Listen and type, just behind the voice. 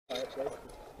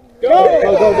Go!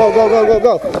 Go, go, go, go, go, go,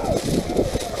 go!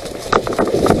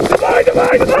 Divide,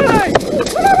 divide, divide!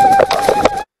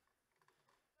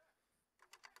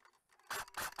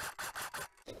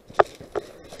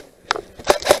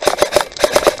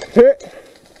 Hit!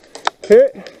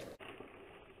 Hit!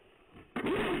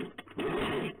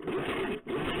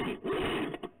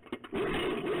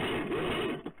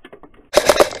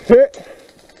 Hit!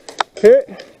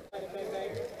 Hit!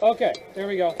 Okay, there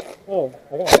we go. Oh,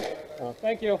 I got it. Oh,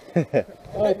 thank you.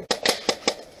 Grenade!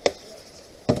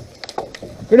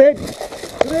 Grenade!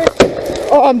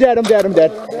 Oh, I'm dead, I'm dead, I'm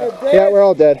dead. Yeah, we're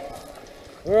all dead.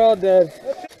 We're all dead.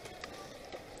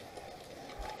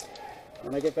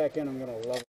 When I get back in, I'm gonna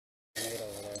love it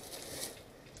over there.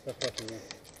 Stop touching me.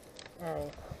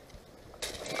 Oh.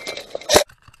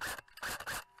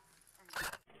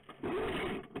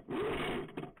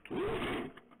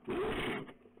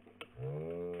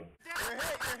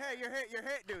 You're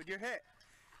hit, dude. You're hit.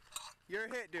 You're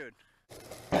hit, dude.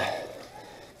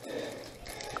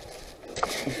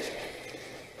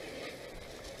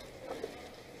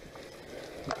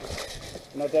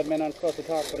 No dead men aren't supposed to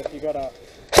talk, but if you got a...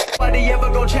 Nobody ever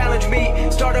gonna challenge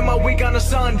me. Starting my week on a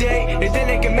Sunday. They think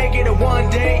they can make it in one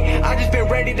day. I just been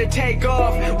ready to take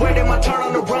off. Waiting my turn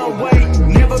on the runway.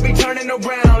 Never be turning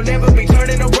around. Never be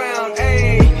turning around.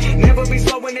 Ayy. Never be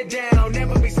slowing it down.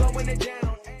 Never be slowing it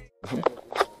down.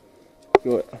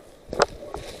 Do it.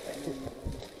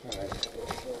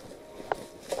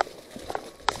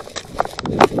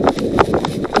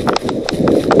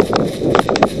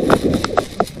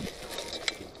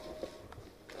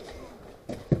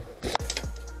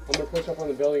 I'm gonna push up on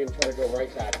the building and try to go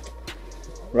right side.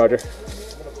 Roger.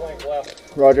 I'm gonna flank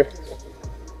left. Roger.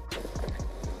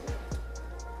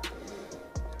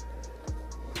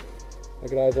 I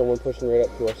got eyes on one pushing right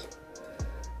up to us.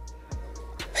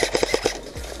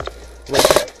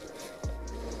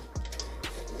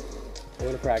 I'm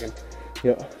gonna frag him.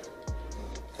 Yeah.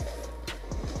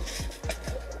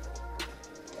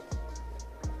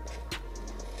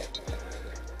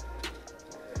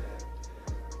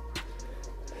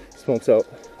 Smoke's out.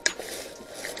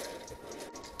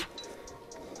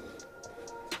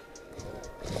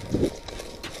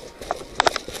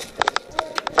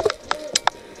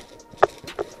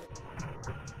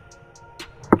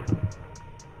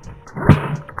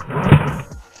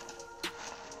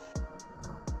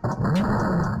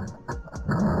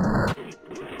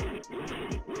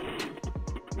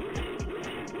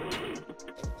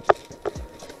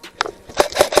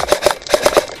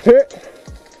 Hit!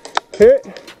 Hit!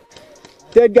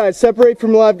 Dead guys, separate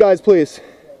from live guys, please.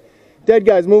 Dead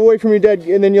guys, move away from your dead,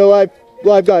 and then your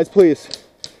live guys, please.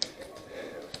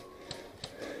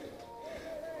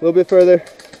 A little bit further.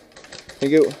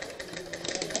 Thank you.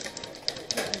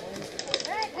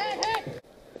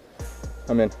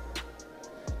 I'm in.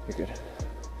 You're good.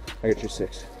 I got your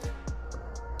 6.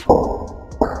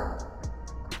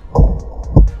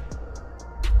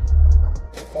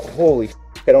 Holy f***,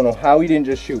 I don't know how he didn't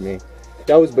just shoot me.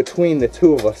 That was between the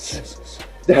two of us.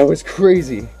 That was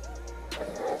crazy.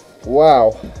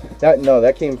 Wow.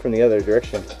 That came from the other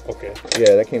direction. Okay.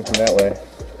 Yeah, that came from that way.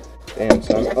 Damn,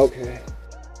 son. Okay.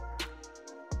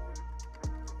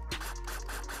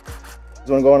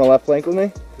 You want to go on the left flank with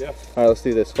me? Yeah. Alright, let's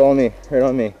do this. Follow me. Right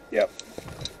on me. Yep.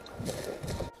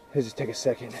 Let's just take a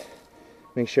second.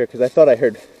 Make sure, because I thought I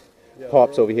heard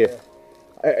pops over here.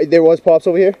 There was pops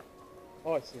over here?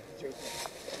 Oh, I see.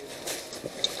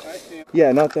 I see him.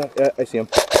 Yeah, not that. I see him.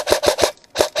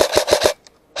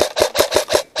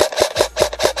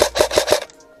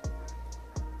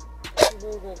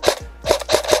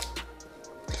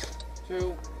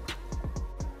 Two.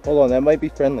 Hold on, that might be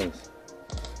friendlies.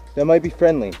 That might be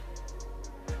friendly.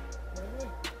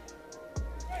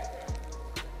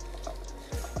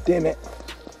 Damn it.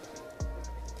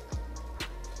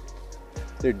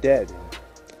 They're dead.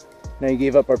 Now you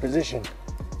gave up our position.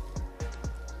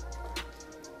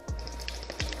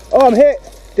 Oh, I'm hit.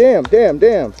 Damn, damn,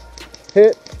 damn.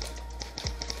 Hit.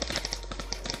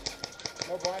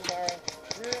 No blind fire.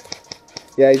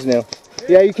 Yeah, he's new.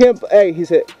 Yeah, you can't, hey, he's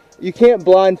hit. You can't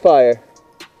blind fire.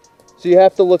 So you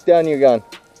have to look down your gun.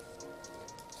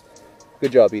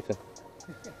 Good job, Ethan.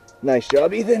 Nice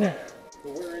job, Ethan.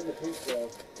 We're in the pink zone.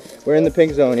 We're in the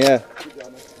pink zone, yeah.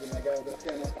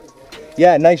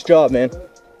 Yeah, nice job, man.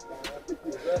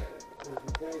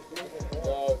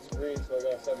 Oh, it's green, so I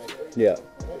got 7. Yeah.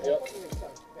 Yep.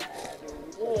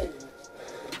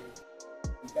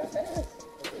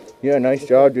 Yeah, nice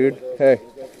job, dude. Hey,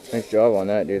 nice job on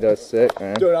that, dude. That was sick,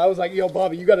 man. Dude, I was like, yo,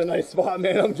 Bobby, you got a nice spot,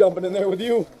 man. I'm jumping in there with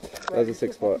you. That was a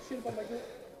sick spot.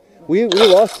 We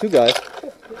lost 2 guys.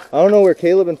 I don't know where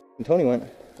Caleb and Tony went.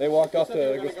 They walked off to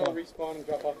They're gonna go respawn and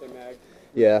drop off their mag.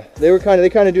 Yeah, they kind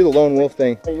of do the lone wolf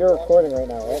thing. Hey, you're recording right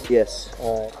now, right? Yes.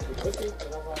 Alright.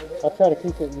 I'll try to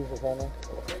keep it user friendly.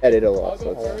 Edit a lot.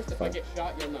 I'll go first. If I get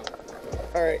shot, you'll know.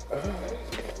 All right.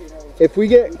 If we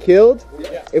get killed,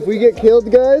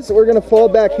 guys, we're gonna fall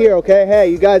back here. Okay? Hey,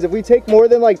 you guys, if we take more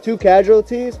than like 2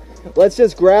 casualties, let's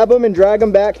just grab them and drag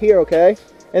them back here. Okay?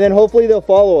 And then hopefully they'll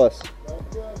follow us.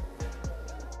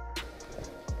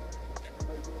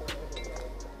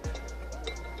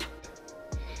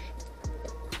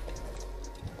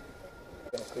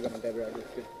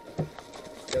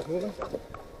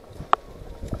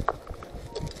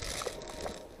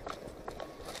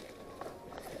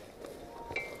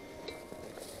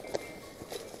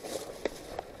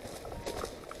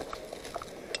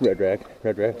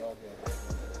 Red rag.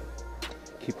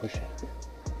 Keep pushing.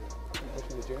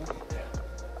 Pushing the jam?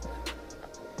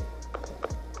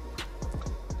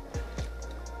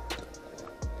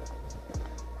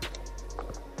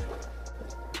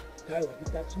 Tyler,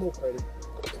 get that smoke ready.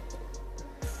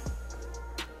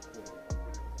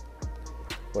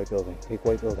 White building. Take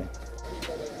white building. You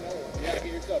gotta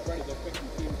get yourself ready. They'll pick some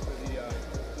teams for the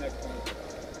next one.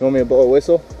 You want me to blow a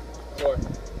whistle? Sure.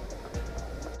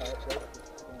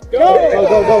 Go!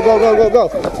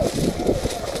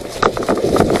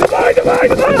 Divide!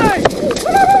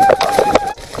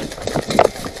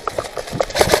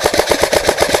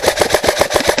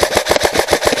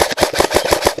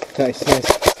 Nice.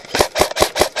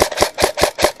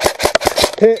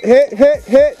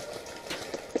 Hit!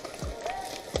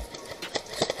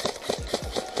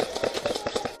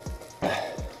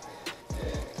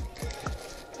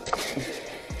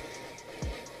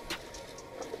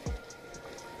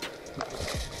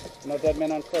 No dead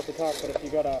men aren't supposed to talk, but if you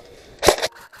got a...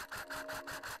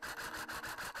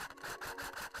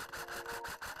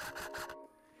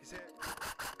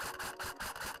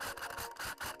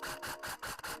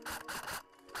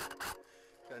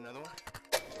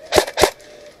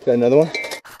 Got another one?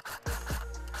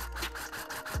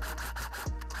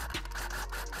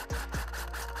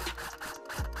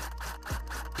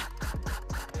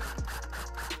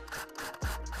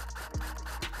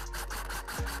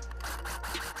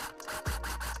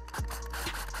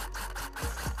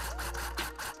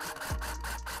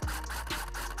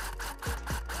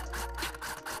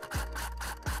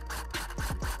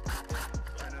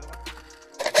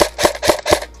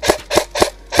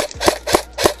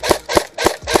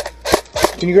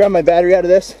 Can you grab my battery out of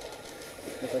this?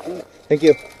 Yes, I can. Thank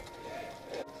you.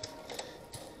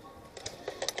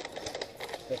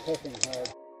 They're pushing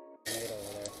hard. Grenade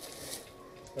over there.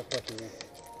 They're pushing you.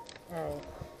 Oh.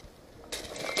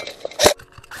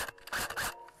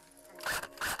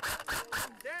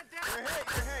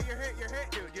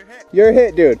 You're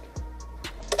hit, dude.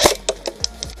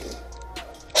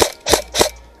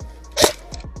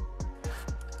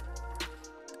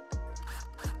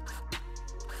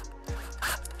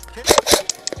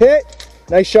 Hit!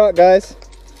 Nice shot, guys.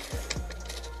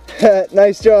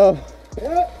 Nice job.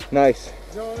 Nice.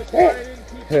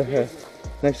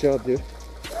 Nice job, dude.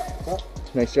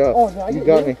 Nice job. Oh, no, you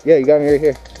got me. Yeah, you got me right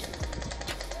here.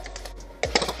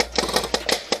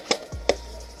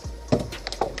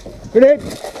 Grenade!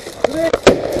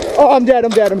 Oh, I'm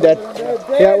dead.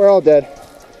 Yeah, we're all dead.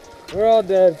 We're all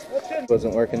dead.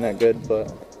 Wasn't working that good, but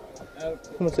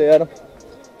come on, say Adam.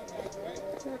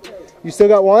 You still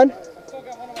got one? Still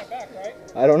got one on my back, right?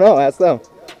 I don't know. Ask them.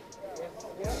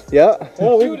 Yeah.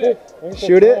 Oh, Shoot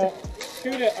it.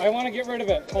 Shoot it. I want to get rid of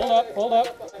it. Hold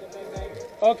up.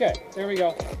 Okay, there we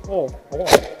go. Oh, I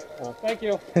got it. Thank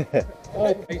you.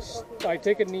 I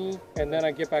take a knee and then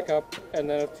I get back up, and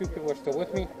then if 2 people are still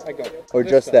with me, I go. Or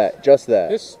just that.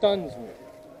 This stuns me.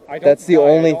 That's the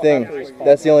only thing.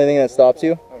 That's the only thing that stops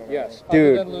you? Yes.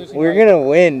 Dude, we're gonna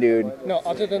win, dude. No,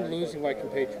 other than losing my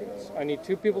compatriots. I need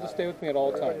 2 people to stay with me at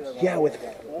all times. Yeah,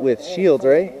 with shields,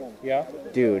 right? Yeah?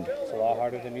 Dude. It's a lot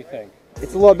harder than you think.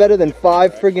 It's a lot better than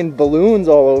 5 friggin' balloons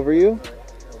all over you.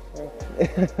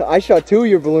 I shot 2 of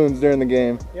your balloons during the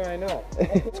game. Yeah, I know.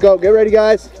 Let's go. Get ready,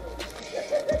 guys.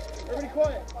 Everybody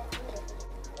quiet.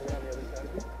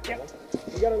 Yep.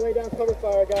 You gotta lay down cover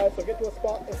fire, guys, so get to a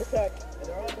spot and protect.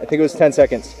 I think it was 10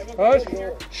 seconds. Hush.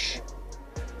 Shh.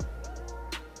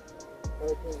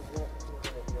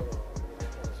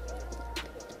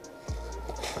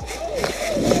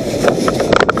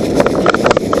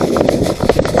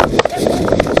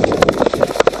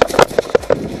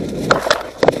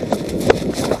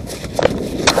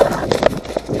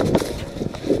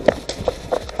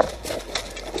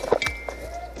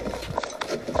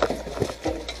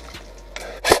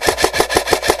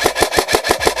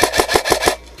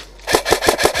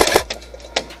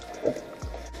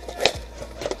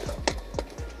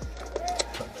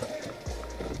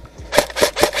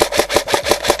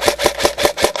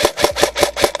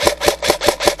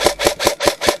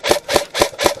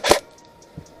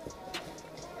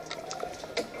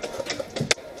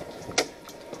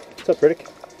 What's up, Riddick?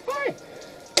 Hi.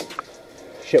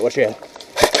 Shit, what's your head?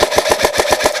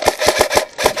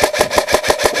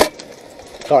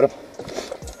 Got him.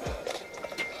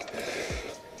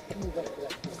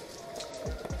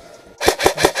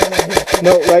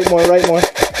 No, right more.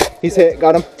 He's hit,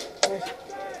 got him.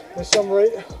 There's some right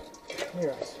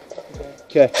here.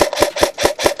 Okay.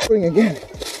 Bring again.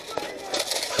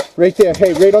 Right there,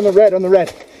 hey, right on the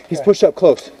red, He's pushed up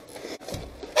close.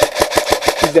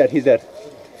 He's dead.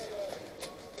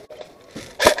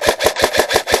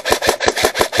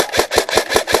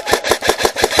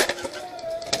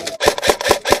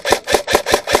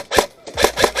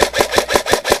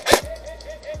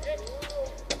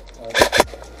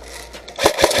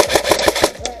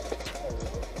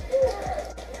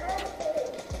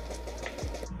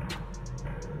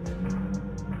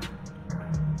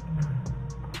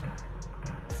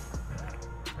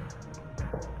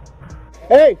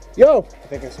 Hey, yo! I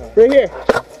think I saw it. Right here.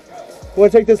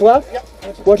 Want to take this left?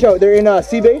 Yep. Watch out, they're in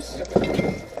C base.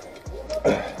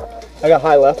 I got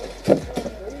high left.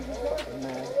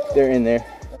 They're in there.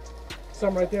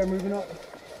 Some right there moving up.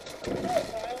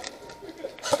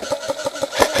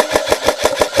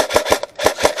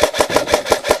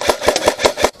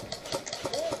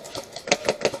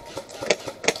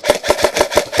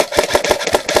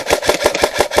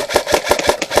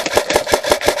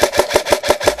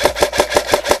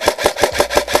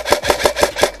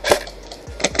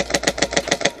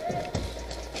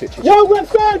 Yo,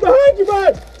 left side, behind you,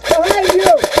 bud! Behind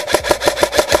you!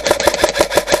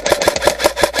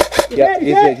 Yeah,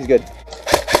 he's good.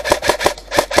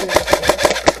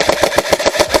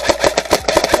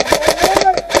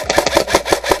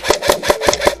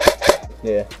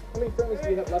 Yeah. How many friendlies do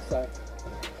you have left side?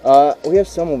 We have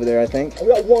some over there, I think. We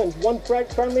got one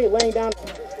friendly laying down.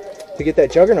 To get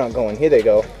that Juggernaut going. Here they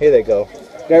go.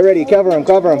 Guy ready, cover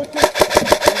him.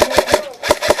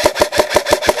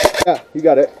 Yeah, you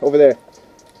got it. Over there.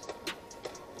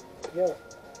 Yeah.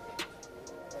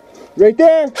 Right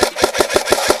there!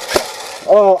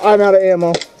 Oh, I'm out of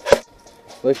ammo.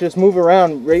 Let's just move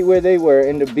around right where they were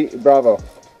into Bravo.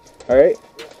 Alright?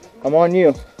 I'm on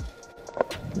you.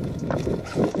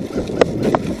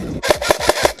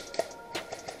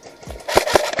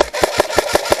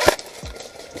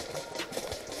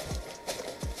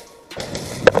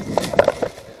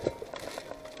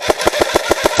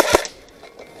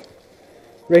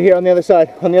 Right here on the other side,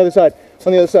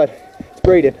 It's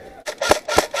braided.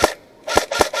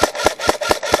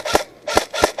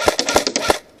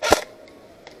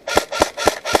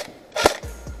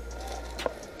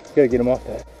 Gotta get him off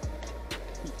that.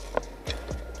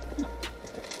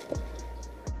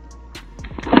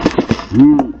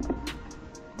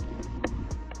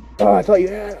 Oh, I thought you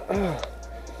had.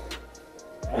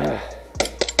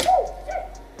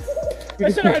 I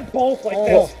should have had both like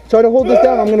this. Try to hold this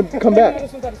down. I'm gonna come back.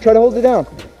 Try to hold it down.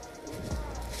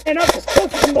 And I'm just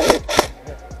cooking them.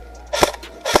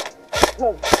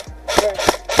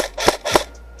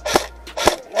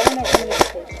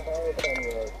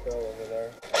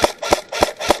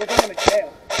 We're going to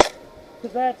jail.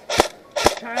 Because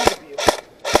that's child abuse.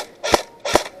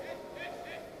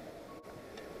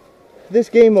 This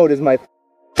game mode is my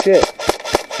shit.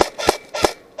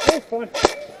 It's fun.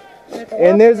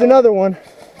 And there's another one.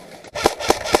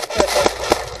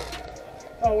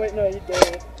 Oh wait, no, you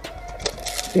did.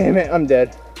 Damn it, I'm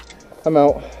dead. I'm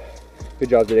out. Good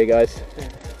job today, guys.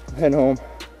 I'm heading home.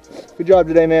 Good job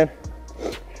today, man.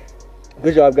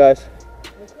 Good job, guys.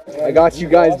 I got you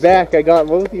guys back. I got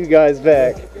both you guys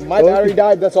back. My battery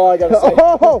died, that's all I gotta say.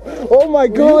 Oh my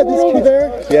god, this kid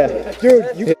there? Yeah.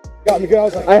 Dude, you got me good. I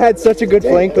was like, I had such a good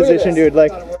flank position, dude.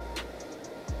 Like,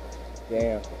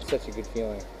 damn, such a good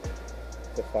feeling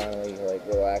to finally like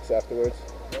relax afterwards.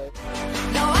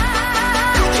 No,